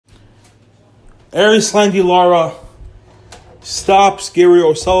Erislandy Lara stops Gary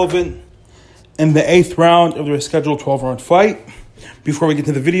O'Sullivan in the 8th round of their scheduled 12-round fight. Before we get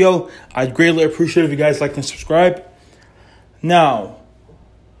to the video, I'd greatly appreciate it if you guys like and subscribe. Now,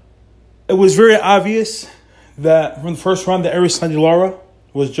 it was very obvious that from the first round that Erislandy Lara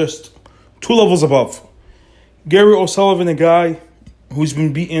was just 2 levels above. Gary O'Sullivan, a guy who's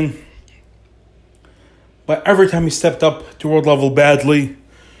been beaten by every time he stepped up to world level badly.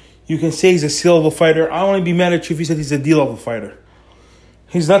 You can say he's a C-level fighter. I don't want to be mad at you if he said he's a D-level fighter.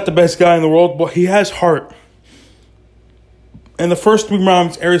 He's not the best guy in the world, but he has heart. In the first 3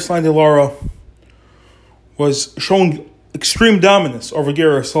 rounds, Erislandy Lara was showing extreme dominance over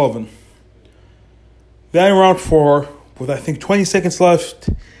Gary O'Sullivan. Then in round 4, with I think 20 seconds left,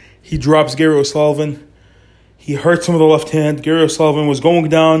 he drops Gary O'Sullivan. He hurts him with the left hand. Gary O'Sullivan was going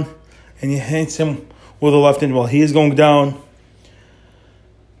down, and he hits him with the left hand while he is going down.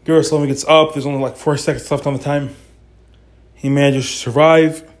 Gary O'Sullivan gets up. There's only like 4 seconds left on the time. He manages to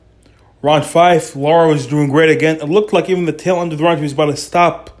survive. Round 5, Lara was doing great again. It looked like even the tail end of the round he was about to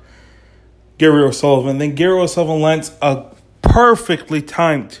stop Gary O'Sullivan. Then Gary O'Sullivan lands a perfectly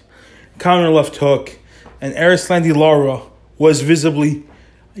timed counter left hook. And Erislandy Lara was visibly,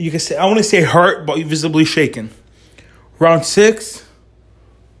 you can say, I want to say hurt, but visibly shaken. Round 6,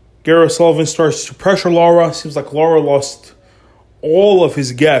 Gary O'Sullivan starts to pressure Lara. Seems like Lara lost all of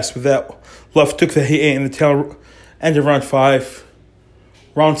his gas with that left hook that he ate in the tail end of round 5.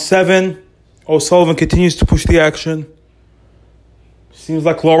 Round 7, O'Sullivan continues to push the action. Seems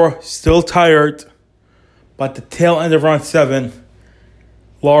like Lara still tired. But the tail end of round 7,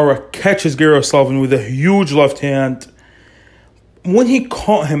 Lara catches Gary O'Sullivan with a huge left hand. When he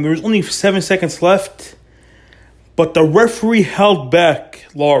caught him, there was only 7 seconds left. But the referee held back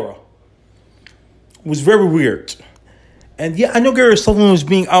Lara. It was very weird. And yeah, I know Gary O'Sullivan was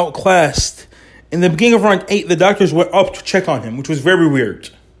being outclassed. In the beginning of round 8, the doctors went up to check on him, which was very weird.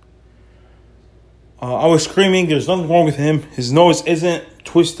 I was screaming, there's nothing wrong with him. His nose isn't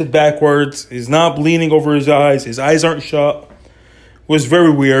twisted backwards. He's not bleeding over his eyes. His eyes aren't shut. It was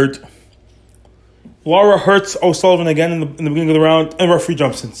very weird. Lara hurts O'Sullivan again in the beginning of the round, and the referee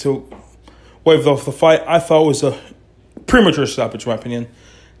jumps in to wave off the fight. I thought it was a premature stoppage, in my opinion,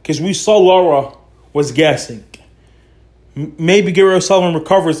 because we saw Lara was gassing. Maybe Gary O'Sullivan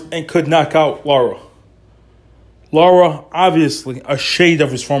recovers and could knock out Lara. Lara, obviously, a shade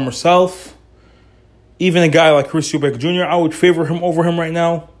of his former self. Even a guy like Chris Eubank Jr., I would favor him over him right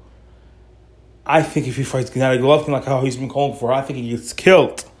now. I think if he fights Gennady Golovkin like how he's been calling for, I think he gets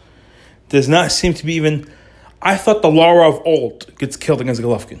killed. Does not seem to be even... I thought the Lara of old gets killed against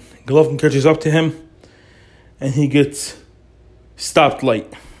Golovkin. Golovkin catches up to him, and he gets stopped late.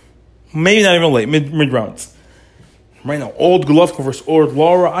 Maybe not even late, mid-rounds. Right now, old Golovkin versus old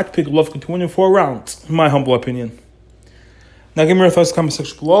Lara. I'd pick Golovkin to win in 4 rounds, in my humble opinion. Now, give me your thoughts in the comment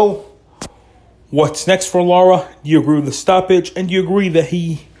section below. What's next for Lara? Do you agree with the stoppage? And do you agree that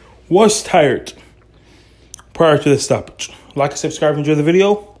he was tired prior to the stoppage? Like and subscribe, enjoy the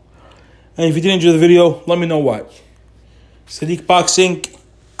video. And if you didn't enjoy the video, let me know why. Sadiq Boxing,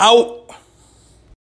 out.